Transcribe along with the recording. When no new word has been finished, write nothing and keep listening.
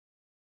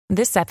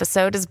This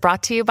episode is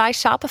brought to you by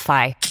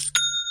Shopify.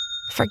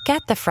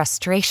 Forget the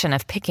frustration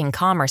of picking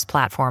commerce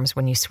platforms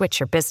when you switch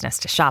your business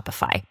to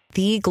Shopify,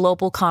 the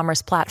global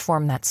commerce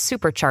platform that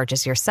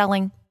supercharges your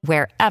selling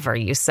wherever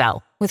you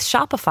sell. With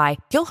Shopify,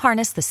 you'll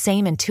harness the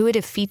same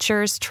intuitive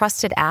features,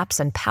 trusted apps,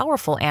 and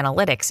powerful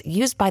analytics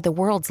used by the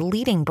world's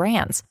leading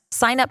brands.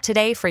 Sign up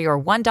today for your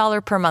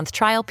 $1 per month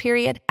trial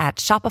period at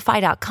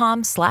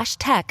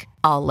shopify.com/tech,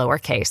 all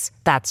lowercase.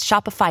 That's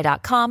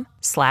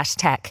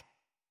shopify.com/tech.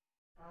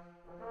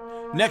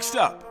 Next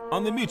up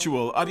on the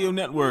Mutual Audio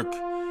Network,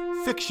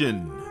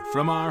 Fiction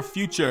from Our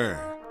Future.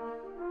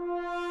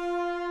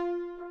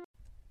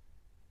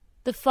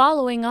 The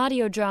following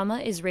audio drama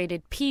is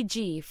rated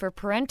PG for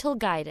parental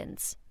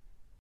guidance.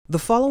 The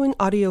following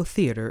audio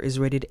theater is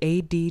rated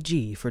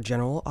ADG for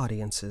general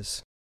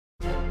audiences.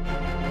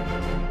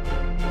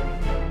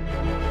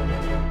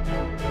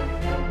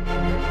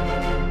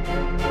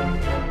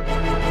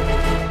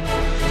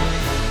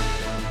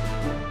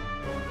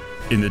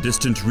 In the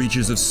distant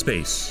reaches of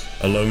space,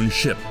 a lone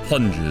ship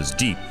plunges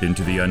deep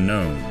into the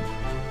unknown.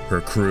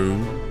 Her crew...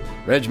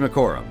 Reg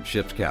McCorum,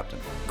 ship's captain.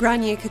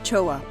 Grania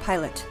Kachowa,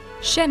 pilot.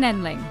 Shen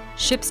Enling,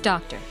 ship's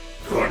doctor.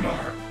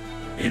 Tormar,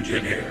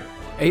 engineer.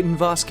 Aiden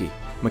Vosky,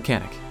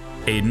 mechanic.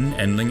 Aiden,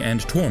 Enling,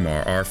 and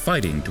Tormar are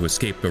fighting to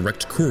escape the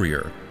wrecked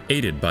courier,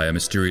 aided by a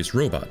mysterious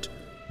robot,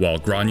 while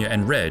Grania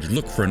and Reg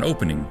look for an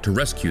opening to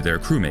rescue their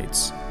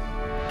crewmates.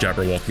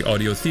 Jabberwocky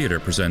Audio Theater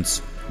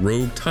presents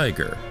Rogue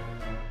Tiger.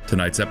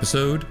 Tonight's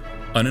episode,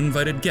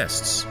 Uninvited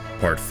Guests,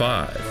 Part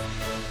 5.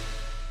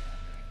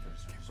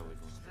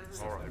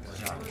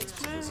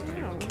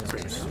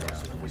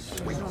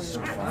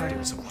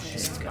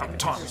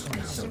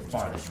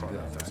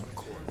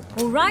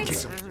 All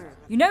right,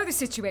 you know the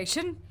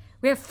situation.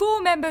 We have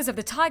 4 members of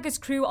the Tiger's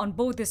crew on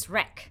board this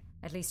wreck.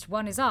 At least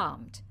one is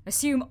armed.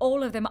 Assume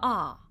all of them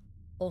are.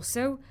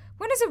 Also,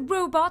 one is a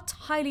robot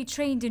highly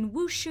trained in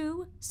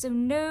wushu, so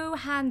no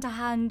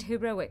hand-to-hand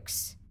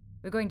heroics.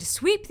 We're going to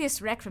sweep this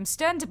wreck from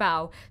stern to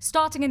bow,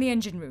 starting in the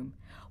engine room.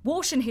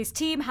 Walsh and his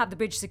team have the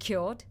bridge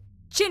secured.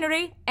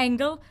 Chinnery,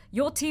 Engel,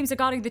 your teams are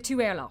guarding the 2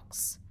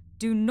 airlocks.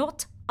 Do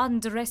not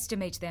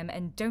underestimate them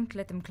and don't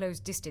let them close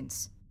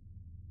distance.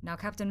 Now,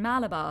 Captain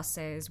Malabar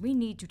says we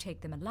need to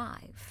take them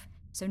alive,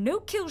 so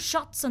no kill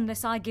shots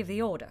unless I give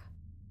the order.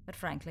 But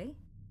frankly,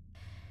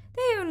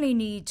 they only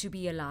need to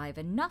be alive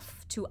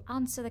enough to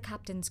answer the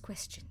captain's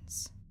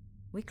questions.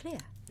 We clear?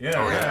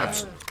 Yeah.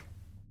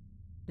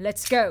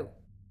 Let's go.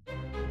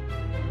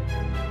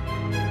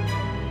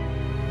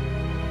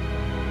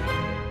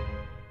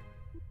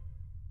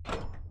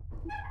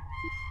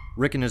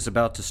 Rickon is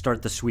about to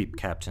start the sweep,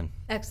 Captain.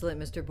 Excellent,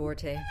 Mr.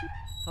 Borte.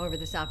 However,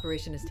 this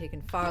operation has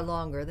taken far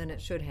longer than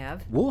it should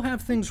have. We'll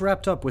have things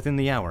wrapped up within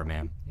the hour,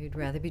 ma'am. You'd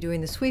rather be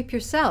doing the sweep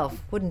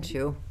yourself, wouldn't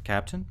you?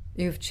 Captain?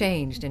 You've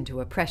changed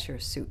into a pressure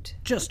suit.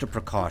 Just a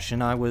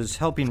precaution. I was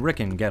helping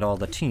Rickon get all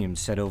the teams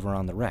set over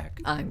on the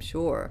wreck. I'm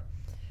sure.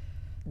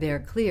 They're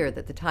clear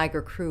that the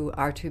Tiger crew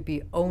are to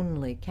be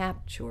only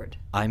captured.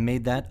 I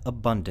made that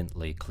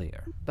abundantly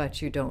clear.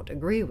 But you don't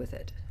agree with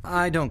it.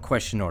 I don't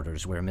question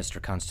orders where Mr.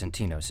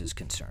 Konstantinos is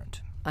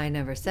concerned. I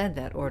never said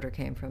that order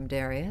came from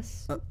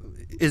Darius.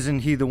 Isn't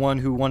he the one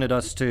who wanted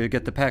us to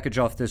get the package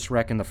off this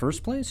wreck in the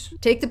first place?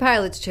 Take the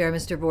pilot's chair,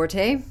 Mr.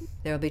 Borte.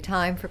 There'll be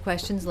time for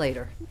questions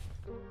later.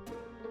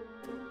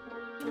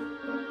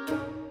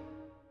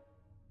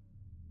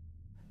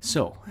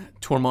 So,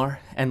 Tormar,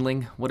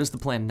 Enling, what is the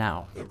plan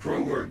now? The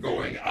crew are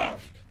going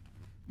aft,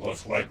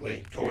 most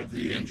likely toward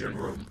the engine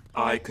room.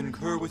 I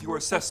concur with your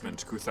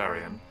assessment,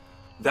 Kutharian.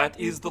 That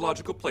is the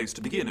logical place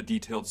to begin a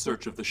detailed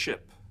search of the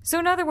ship. So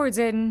in other words,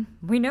 Aiden,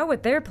 we know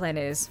what their plan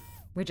is.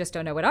 We just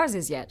don't know what ours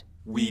is yet.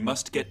 We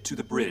must get to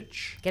the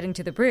bridge. Getting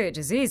to the bridge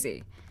is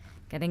easy.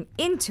 Getting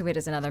into it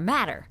is another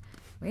matter.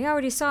 We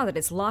already saw that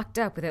it's locked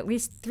up with at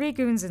least 3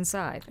 goons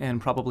inside. And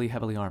probably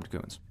heavily armed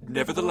goons.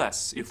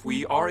 Nevertheless, if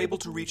we are able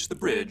to reach the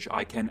bridge,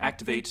 I can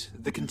activate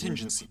the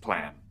contingency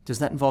plan. Does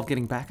that involve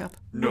getting backup?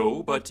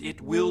 No, but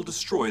it will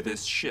destroy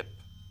this ship.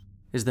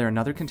 Is there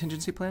another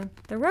contingency plan?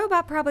 The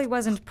robot probably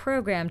wasn't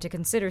programmed to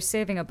consider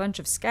saving a bunch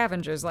of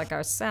scavengers like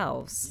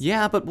ourselves.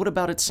 Yeah, but what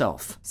about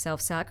itself?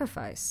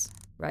 Self-sacrifice.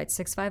 Right,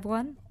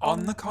 651?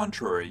 On the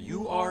contrary,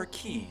 you are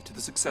key to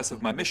the success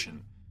of my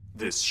mission.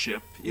 This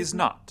ship is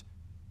not.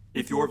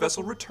 If your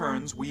vessel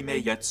returns, we may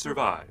yet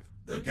survive.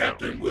 The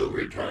captain will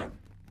return.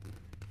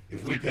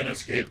 If we can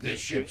escape this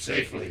ship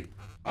safely,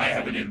 I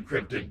have an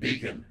encrypted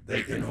beacon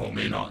they can home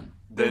in on.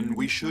 Then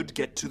we should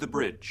get to the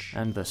bridge.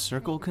 And the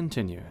circle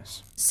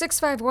continues.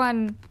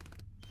 651.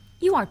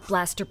 You aren't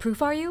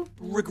blaster-proof, are you?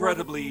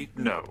 Regrettably,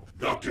 no.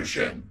 Dr.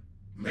 Shen,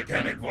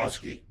 Mechanic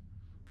Vosky,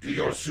 do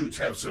your suits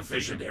have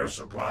sufficient air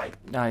supply?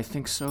 I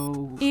think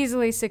so.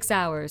 Easily 6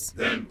 hours.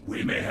 Then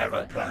we may have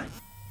a plan.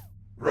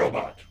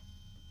 Robot,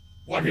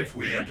 what if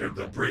we entered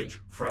the bridge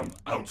from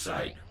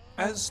outside?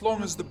 As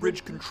long as the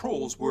bridge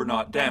controls were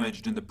not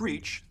damaged in the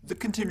breach, the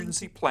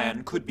contingency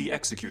plan could be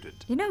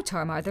executed. You know,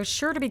 Tormar, they're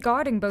sure to be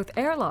guarding both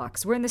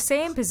airlocks. We're in the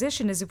same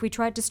position as if we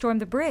tried to storm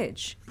the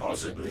bridge.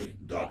 Possibly,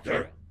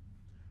 Doctor.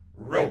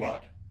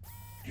 Robot,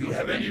 Do you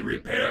have any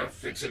repair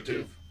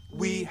fixative?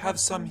 We have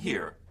some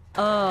here.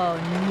 Oh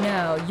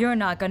no, you're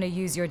not gonna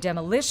use your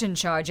demolition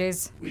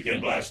charges. We can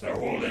blast a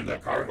hole in the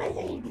cargo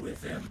hold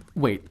with him.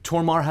 Wait,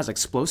 Tormar has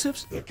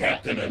explosives? The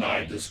captain and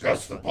I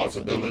discussed the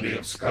possibility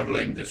of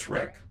scuttling this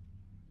wreck.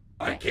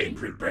 I came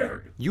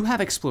prepared. You have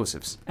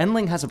explosives.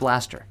 Enling has a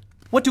blaster.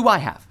 What do I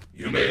have?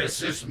 You may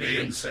assist me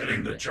in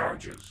setting the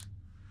charges.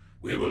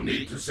 We will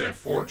need to set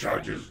 4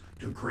 charges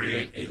to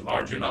create a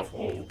large enough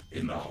hole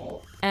in the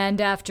hull. And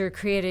after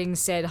creating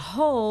said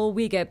hole,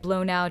 we get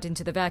blown out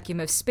into the vacuum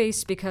of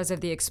space because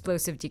of the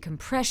explosive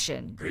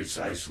decompression.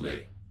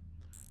 Precisely.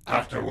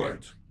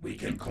 Afterwards, we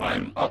can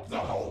climb up the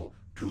hull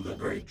to the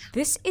bridge.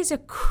 This is a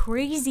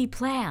crazy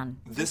plan.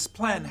 This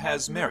plan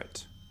has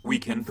merit. We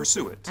can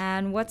pursue it.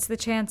 And what's the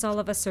chance all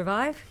of us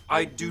survive?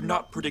 I do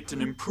not predict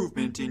an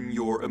improvement in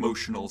your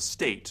emotional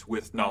state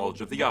with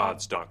knowledge of the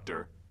odds,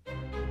 Doctor.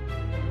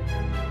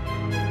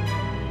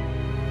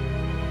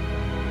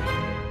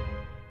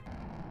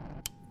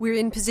 We're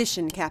in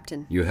position,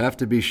 Captain. You have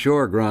to be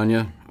sure,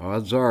 Grania.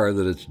 Odds are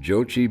that it's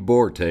Jochi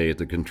Borte at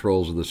the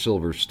controls of the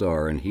Silver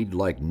Star, and he'd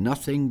like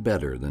nothing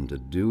better than to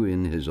do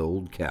in his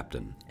old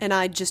captain. And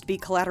I'd just be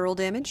collateral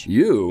damage?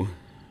 You're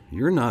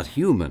not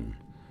human,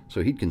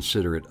 so he'd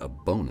consider it a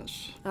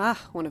bonus.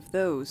 Ah, one of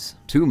those.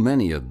 Too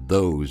many of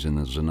those in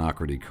the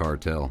Xenocrity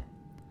cartel.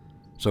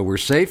 So we're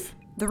safe?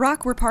 The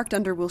rock we're parked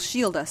under will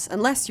shield us,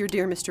 unless your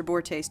dear Mr.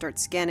 Borte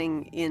starts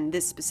scanning in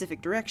this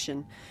specific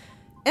direction.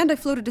 And I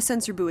floated a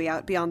sensor buoy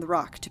out beyond the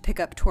rock to pick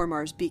up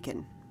Tormar's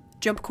beacon.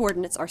 Jump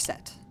coordinates are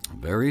set.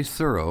 Very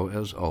thorough,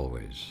 as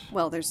always.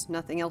 Well, there's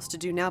nothing else to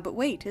do now but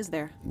wait, is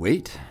there?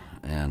 Wait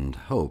and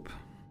hope.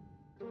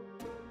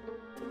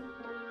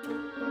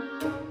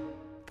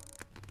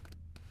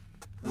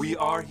 We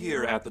are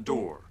here at the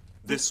door.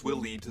 This will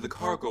lead to the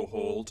cargo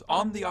hold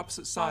on the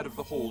opposite side of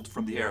the hold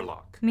from the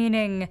airlock.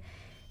 Meaning,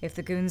 if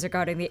the goons are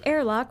guarding the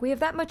airlock, we have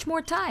that much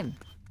more time.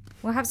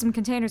 We'll have some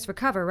containers for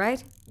cover,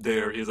 right?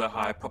 There is a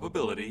high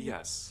probability,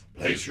 yes.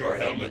 Place your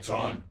helmets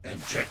on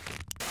and check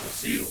the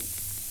seal.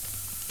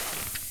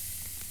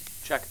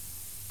 Check.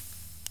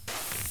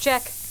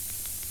 Check.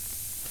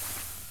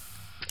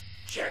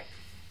 Check.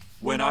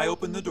 When I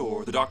open the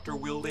door, the doctor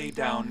will lay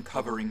down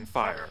covering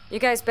fire. You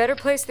guys better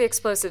place the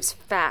explosives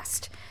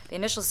fast. The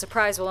initial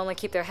surprise will only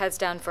keep their heads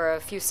down for a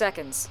few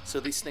seconds.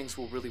 So these things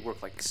will really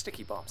work like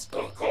sticky bombs?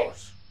 Of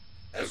course.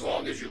 As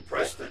long as you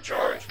press the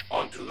charge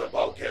onto the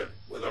bulkhead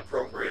with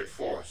appropriate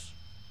force,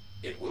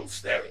 it will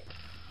stay.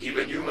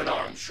 Even human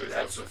arms should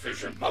have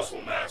sufficient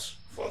muscle mass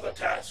for the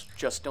task.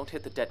 Just don't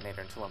hit the detonator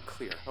until I'm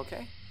clear,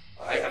 okay?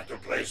 I have to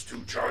place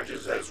 2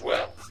 charges as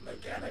well,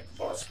 Mechanic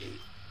Vosky.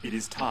 It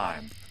is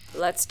time.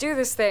 Let's do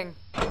this thing.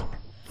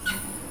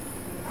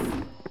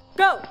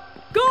 Go!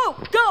 Go!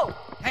 Go!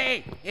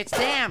 Hey, it's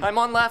them! I'm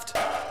on left.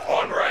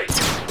 On right.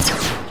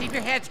 Keep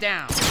your heads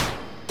down.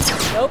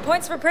 No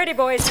points for pretty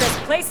boys, just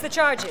place the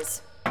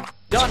charges.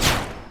 Done.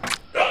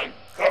 Done.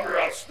 Cover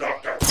us,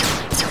 Doctor.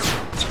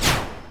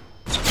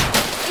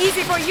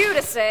 Easy for you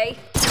to say.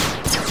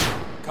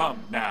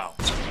 Come now.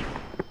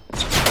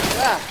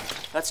 Ah,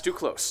 that's too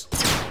close.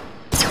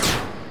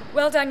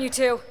 Well done, you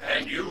two.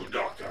 And you,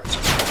 Doctor.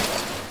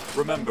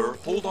 Remember,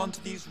 hold on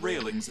to these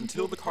railings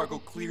until the cargo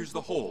clears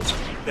the hold.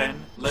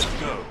 Then let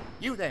go.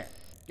 You there.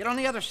 Get on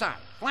the other side.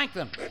 Flank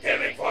them.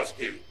 Mechanic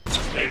Vosky,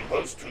 stay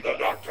close to the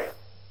Doctor.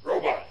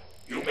 Robot,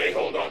 you may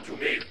hold on to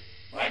me.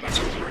 My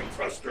maneuvering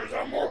thrusters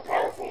are more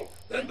powerful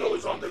than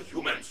those on the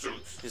human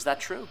suits. Is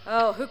that true?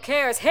 Oh, who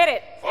cares? Hit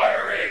it!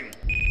 Firing!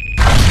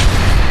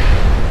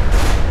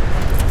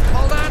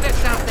 Hold on to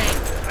something.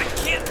 I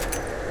can't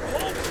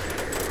hold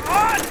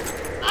on!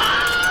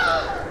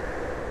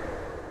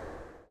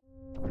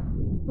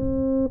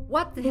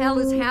 What the hell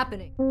is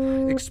happening?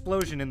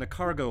 Explosion in the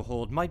cargo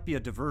hold might be a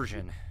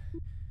diversion.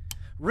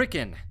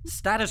 Rickon,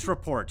 status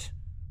report.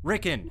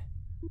 Rickon.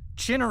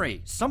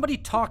 Chinnery, somebody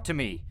talk to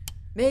me.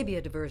 Maybe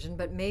a diversion,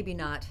 but maybe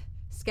not.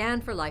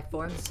 Scan for life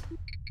forms.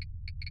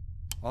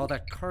 All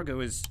that cargo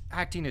is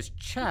acting as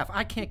chaff.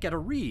 I can't get a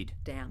read.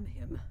 Damn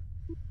him.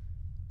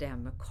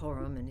 Damn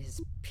McCorum and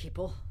his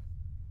people.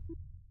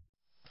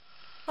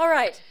 All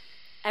right.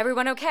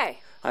 Everyone okay?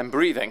 I'm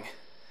breathing.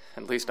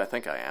 At least I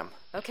think I am.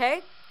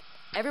 Okay.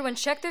 Everyone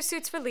check their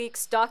suits for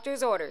leaks.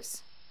 Doctor's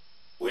orders.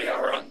 We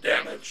are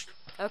undamaged.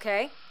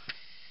 Okay.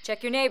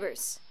 Check your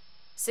neighbors.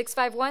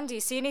 651, do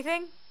you see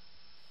anything?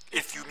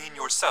 If you mean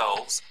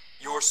yourselves,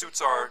 your suits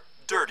are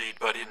dirtied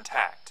but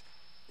intact.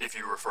 If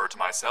you refer to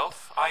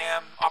myself, I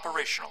am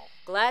operational.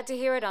 Glad to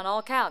hear it on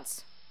all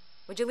counts.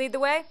 Would you lead the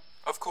way?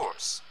 Of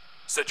course.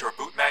 Set your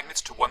boot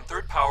magnets to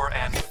 1/3 power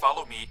and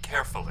follow me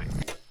carefully.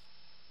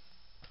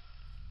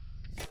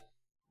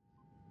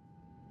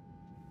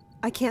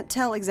 I can't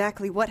tell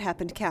exactly what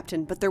happened,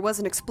 Captain, but there was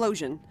an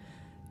explosion.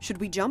 Should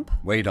we jump?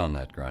 Wait on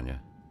that,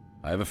 Grania.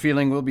 I have a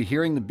feeling we'll be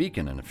hearing the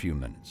beacon in a few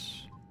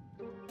minutes.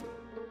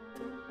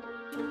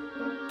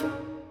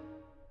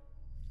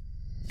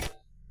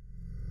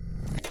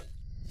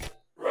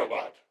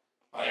 Robot,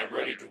 I am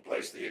ready to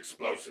place the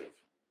explosive.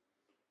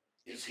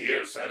 Is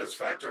here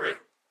satisfactory?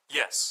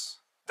 Yes,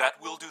 That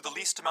will do the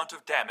least amount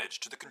of damage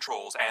to the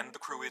controls and the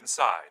crew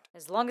inside.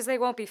 As long as they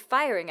won't be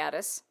firing at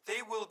us.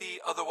 They will be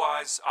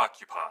otherwise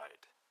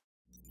occupied.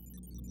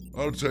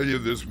 I'll tell you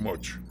this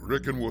much.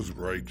 Rickon was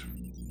right.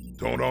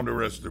 Don't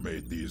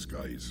underestimate these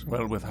guys.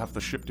 Well, with half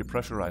the ship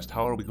depressurized,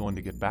 how are we going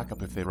to get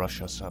backup if they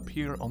rush us up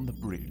here on the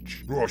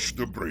bridge? Rush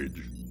the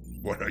bridge?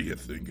 What are you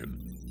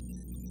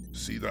thinking?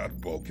 See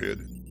that bulkhead?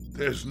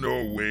 There's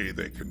no way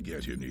they can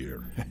get in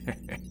here.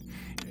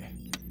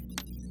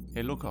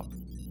 Hey, look up.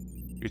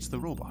 It's the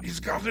robot. He's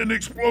got an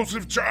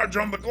explosive charge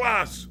on the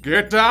glass.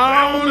 Get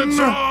down! Helmets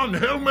on!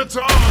 Helmets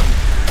on!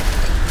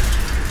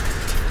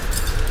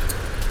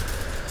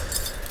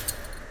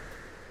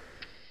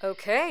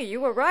 Okay,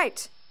 you were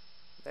right.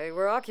 They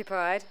were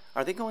occupied.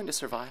 Are they going to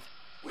survive?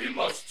 We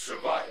must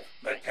survive,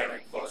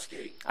 Mechanic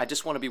Vosky. I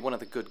just want to be one of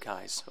the good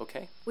guys,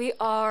 okay? We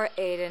are,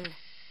 Aiden.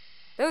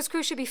 Those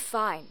crew should be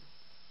fine.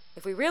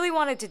 If we really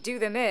wanted to do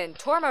them in,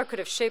 Tormar could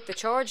have shaped the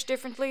charge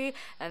differently,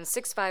 and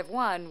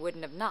 651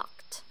 wouldn't have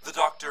knocked. The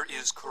doctor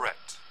is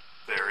correct.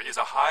 There is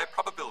a high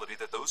probability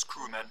that those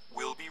crewmen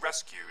will be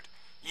rescued,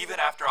 even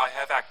after I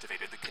have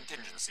activated the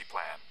contingency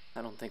plan.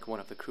 I don't think one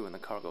of the crew in the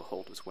cargo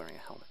hold was wearing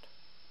a helmet.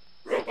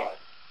 Robot,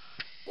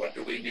 what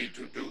do we need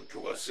to do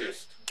to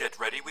assist? Get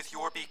ready with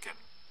your beacon.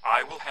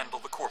 I will handle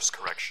the course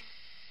correction.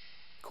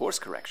 Course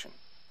correction?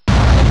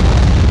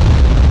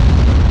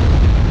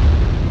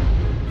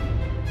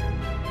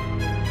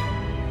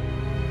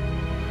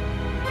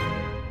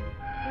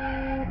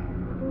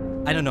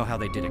 I don't know how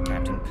they did it,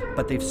 Captain,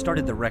 but they've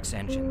started the Rex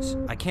engines.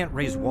 I can't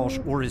raise Walsh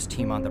or his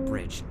team on the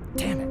bridge.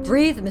 Damn it.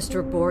 Breathe,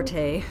 Mr.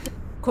 Borte.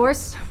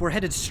 Course? We're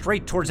headed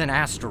straight towards an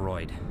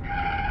asteroid.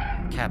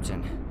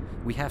 Captain,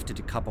 we have to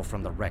decouple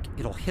from the wreck.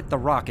 It'll hit the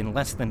rock in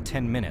less than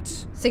 10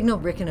 minutes. Signal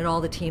Rickon and all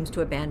the teams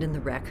to abandon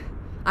the wreck.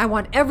 I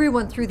want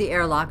everyone through the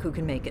airlock who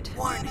can make it.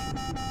 Warning.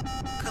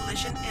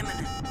 Collision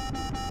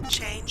imminent.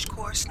 Change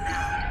course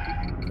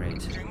now.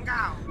 Great.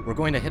 We're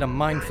going to hit a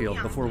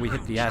minefield before we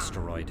hit the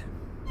asteroid.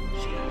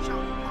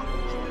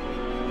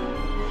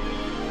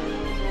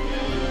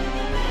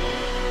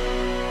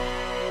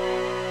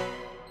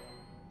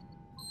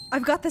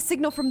 I've got the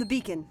signal from the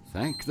beacon.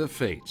 Thank the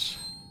fates.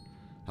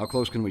 How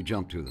close can we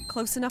jump to them?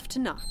 Close enough to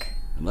knock.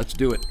 And let's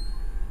do it.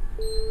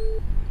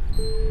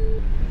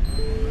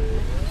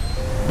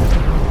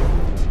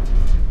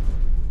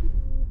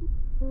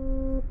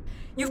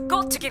 You've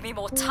got to give me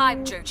more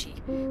time, Jochi.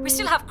 We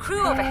still have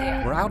crew over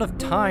here. We're out of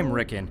time,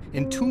 Rickon.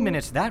 In 2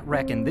 minutes, that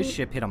wreck and this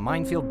ship hit a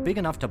minefield big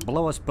enough to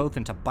blow us both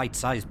into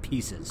bite-sized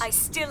pieces. I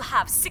still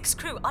have 6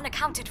 crew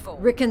unaccounted for.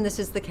 Rickon, this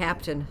is the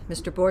captain.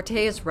 Mr. Borte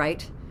is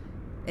right.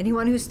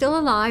 Anyone who's still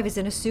alive is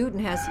in a suit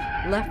and has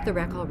left the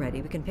wreck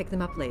already. We can pick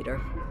them up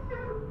later.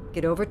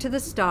 Get over to the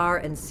Star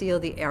and seal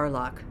the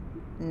airlock.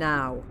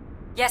 Now.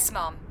 Yes,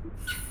 Mom.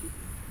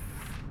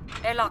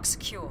 Airlock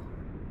secure.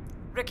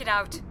 Rickon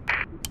out.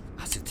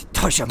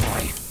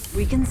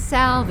 We can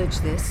salvage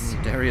this.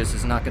 Darius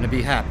is not going to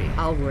be happy.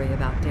 I'll worry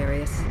about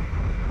Darius.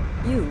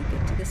 You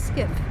get to the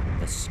skiff.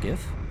 The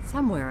skiff?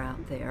 Somewhere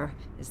out there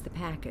is the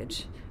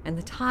package, and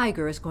the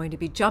Tiger is going to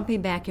be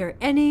jumping back here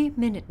any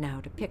minute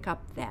now to pick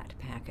up that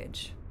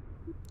package.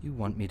 You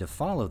want me to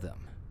follow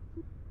them?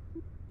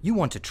 You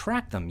want to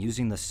track them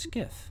using the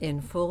skiff?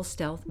 In full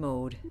stealth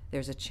mode,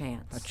 there's a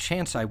chance. A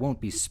chance I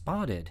won't be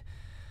spotted.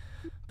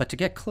 But to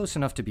get close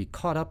enough to be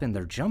caught up in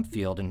their jump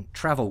field and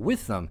travel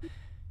with them,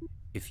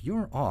 if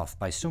you're off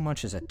by so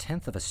much as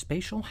 1/10 of a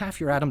spatial, half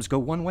your atoms go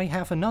one way,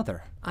 half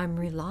another. I'm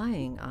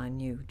relying on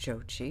you,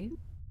 Jochi.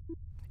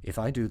 If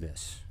I do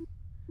this,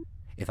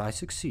 if I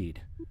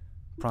succeed,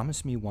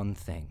 promise me one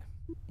thing.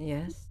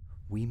 Yes?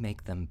 We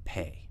make them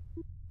pay.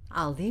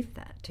 I'll leave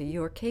that to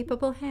your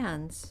capable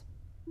hands.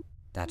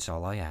 That's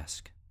all I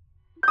ask.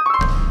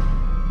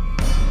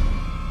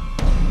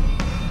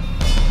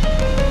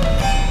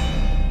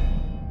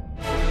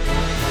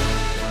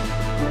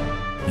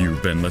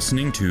 You've been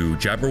listening to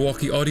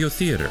Jabberwocky Audio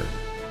Theater.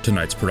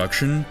 Tonight's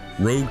production,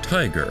 Rogue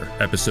Tiger,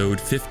 Episode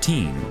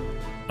 15.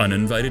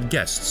 Uninvited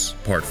Guests,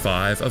 Part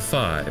 5 of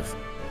 5.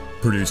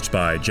 Produced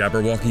by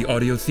Jabberwocky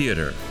Audio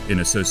Theater in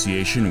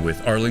association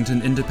with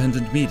Arlington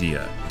Independent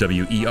Media,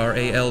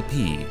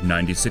 WERALP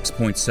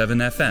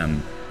 96.7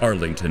 FM,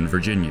 Arlington,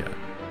 Virginia.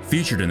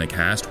 Featured in the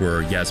cast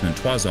were Yasmin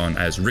Toison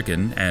as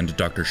Rickon and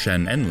Dr.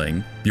 Shen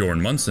Enling, Bjorn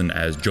Munson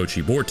as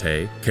Jochi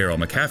Borte, Carol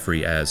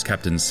McCaffrey as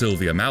Captain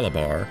Sylvia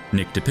Malabar,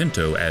 Nick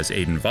DePinto as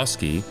Aiden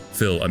Vosky,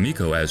 Phil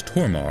Amico as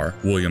Tormar,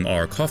 William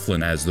R.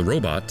 Coughlin as the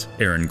Robot,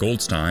 Aaron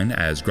Goldstein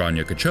as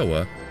Grania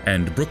Kachowa,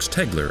 and Brooks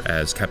Tegler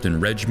as Captain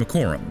Reg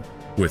McCorum,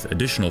 with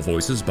additional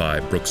voices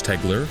by Brooks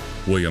Tegler,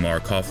 William R.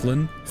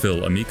 Coughlin,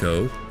 Phil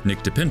Amico,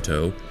 Nick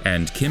DePinto,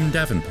 and Kim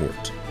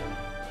Davenport.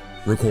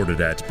 Recorded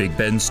at Big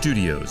Ben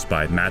Studios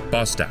by Matt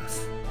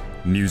Bostaff.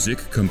 Music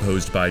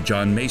composed by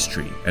John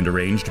Maestri and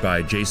arranged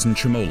by Jason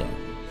Chimola.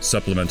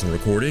 Supplemental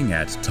recording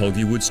at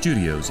Tulgywood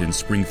Studios in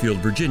Springfield,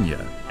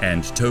 Virginia,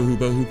 and Tohu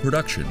Bohu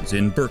Productions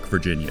in Burke,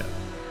 Virginia.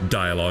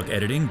 Dialogue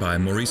editing by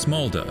Maurice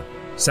Malda.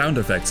 Sound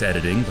effects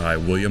editing by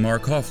William R.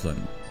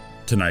 Coughlin.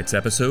 Tonight's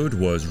episode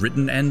was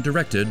written and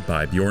directed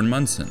by Bjorn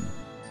Munson.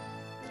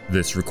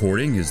 This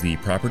recording is the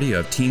property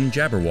of Team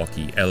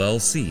Jabberwocky,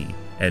 LLC,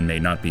 and may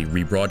not be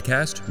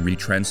rebroadcast,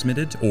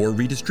 retransmitted, or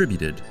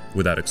redistributed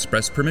without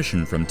express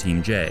permission from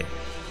Team J.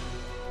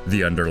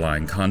 The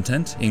underlying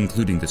content,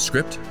 including the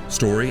script,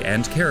 story,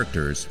 and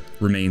characters,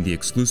 remain the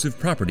exclusive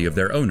property of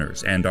their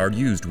owners and are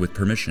used with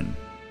permission.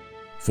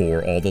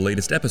 For all the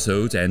latest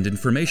episodes and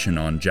information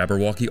on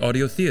Jabberwocky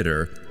Audio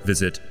Theater,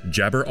 visit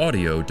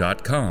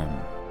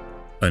jabberaudio.com.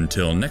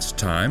 Until next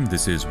time,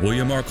 this is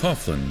William R.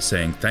 Coughlin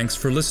saying thanks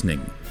for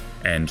listening,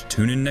 and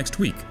tune in next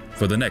week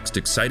for the next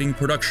exciting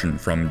production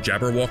from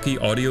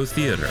Jabberwocky Audio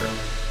Theater.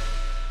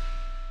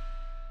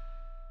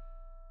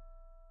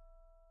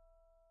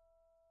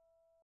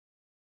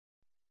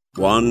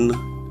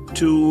 1,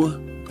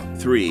 2,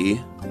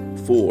 3,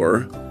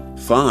 4,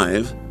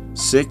 5,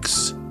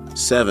 6,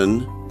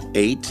 7,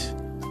 8,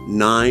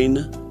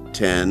 9,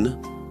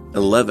 10,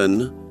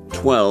 11,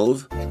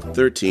 12,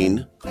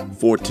 13,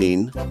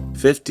 14,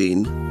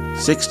 15,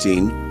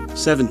 16,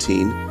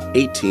 17,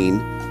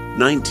 18,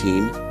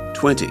 19,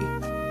 20.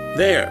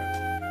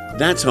 There!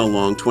 That's how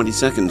long 20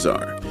 seconds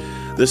are.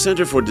 The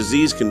Center for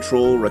Disease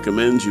Control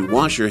recommends you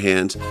wash your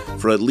hands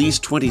for at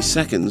least 20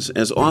 seconds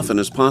as often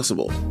as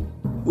possible.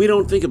 We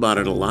don't think about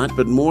it a lot,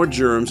 but more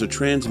germs are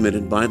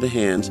transmitted by the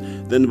hands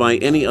than by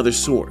any other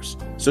source,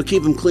 so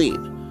keep them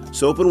clean.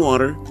 Soap and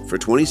water for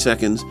 20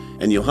 seconds,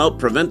 and you'll help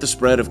prevent the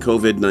spread of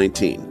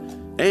COVID-19.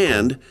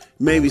 And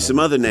maybe some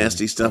other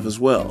nasty stuff as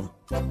well.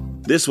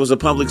 This was a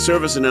public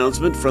service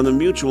announcement from the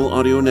Mutual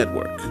Audio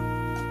Network.